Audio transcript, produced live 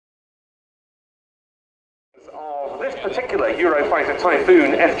of this particular Eurofighter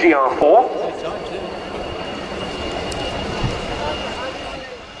Typhoon FGR4.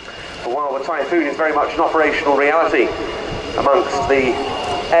 While the Typhoon is very much an operational reality amongst the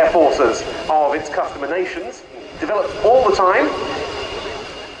air forces of its customer nations, developed all the time,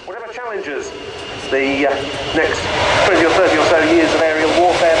 whatever challenges the next 20 or 30 or so years of aerial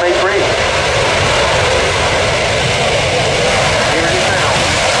warfare may bring. Here it is now.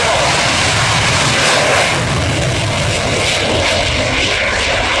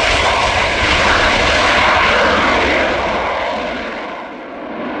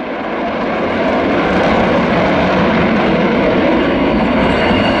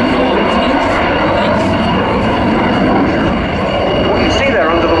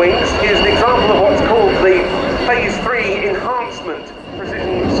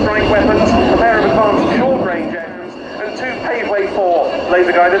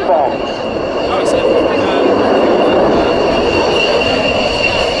 Laser-guided bombs.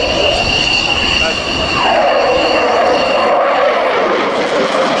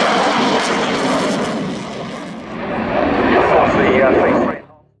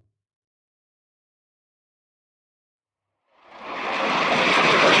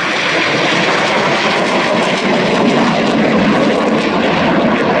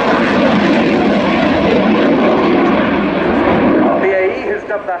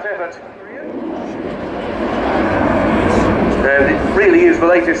 That effort, and it really is the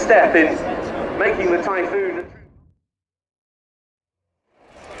latest step in making the Typhoon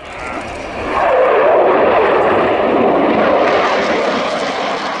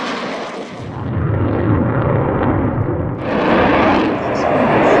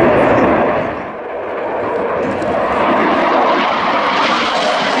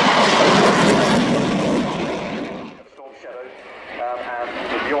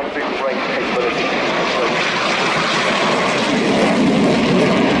beyond visual range capability.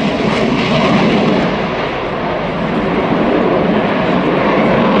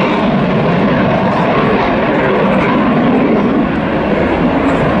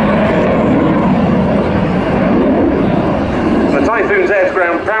 The Typhoon's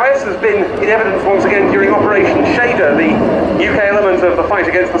air-to-ground prowess has been in evidence once again during Operation Shader, the UK element of the fight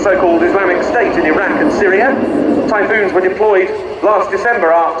against the so-called Islamic State in Iraq and Syria. Typhoons were deployed last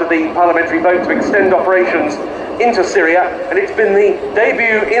December after the parliamentary vote to extend operations into Syria, and it's been the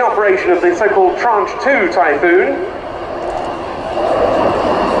debut in operation of the so-called Tranche 2 Typhoon.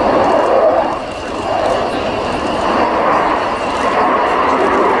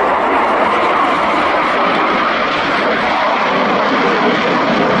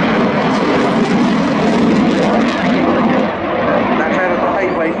 That's out of the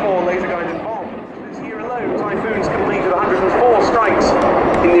Pathway 4 laser-guided bomb. This year alone, Typhoons completed 104 strikes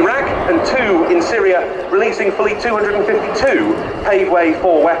in Iraq and 2 in Syria, releasing fully 252 Pathway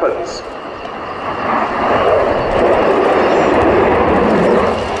 4 weapons.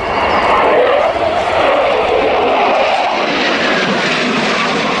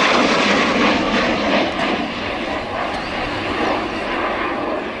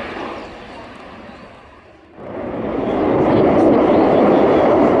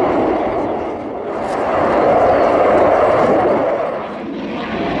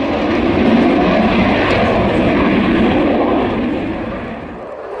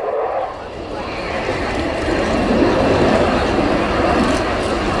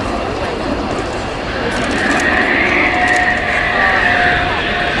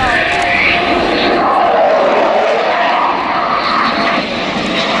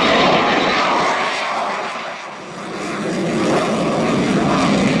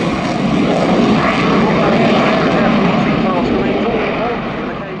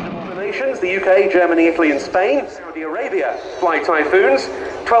 The UK, Germany, Italy and Spain. Saudi Arabia fly Typhoons.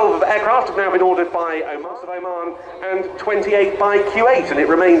 12 aircraft have now been ordered by Oman and 28 by Kuwait, and it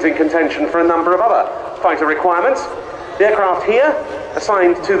remains in contention for a number of other fighter requirements. The aircraft here,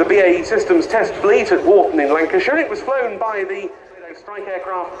 assigned to the BAE Systems test fleet at Warton in Lancashire, it was flown by the strike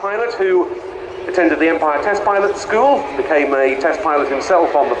aircraft pilot who attended the Empire Test Pilot School, became a test pilot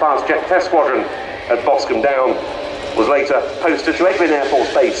himself on the Fast Jet Test Squadron at Boscombe Down, was later posted to Eglin Air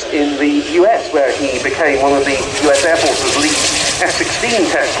Force Base in the US, where he became one of the US Air Force's lead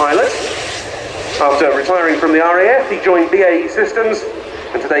F-16 test pilots. After retiring from the RAF, he joined BAE Systems,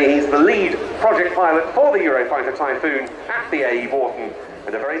 and today he's the lead project pilot for the Eurofighter Typhoon at BAE Warton,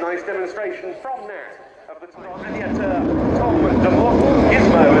 and a very nice demonstration from that of the RIAT Tom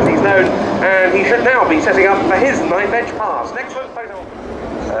Gizmo, as he's known, and he should now be setting up for his knife edge pass. Next one, photo.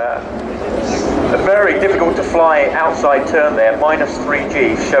 A very difficult to fly outside turn there,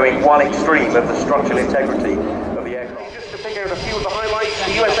 -3G, showing one extreme of the structural integrity of the aircraft. Just to pick out a few of the highlights,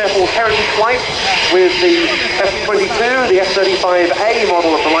 the US Air Force Heritage Flight with the F-22, the F-35A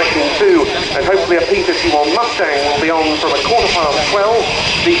model of the Lightning II, and hopefully a P-51 Mustang will be on from 12:15.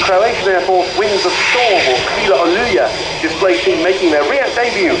 The Croatian Air Force Winds of Storm, or Krila Oluja, display team making their RIAT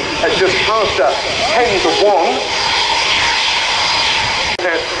debut at just after 10:01.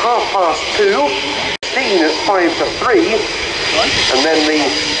 At 2:30, 16 at 5:03, and then the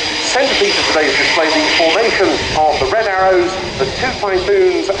centerpiece of today's display, the formation of the Red Arrows, the 2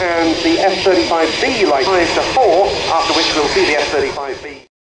 Typhoons and the F-35B, like 5:04, after which we'll see the F-35B.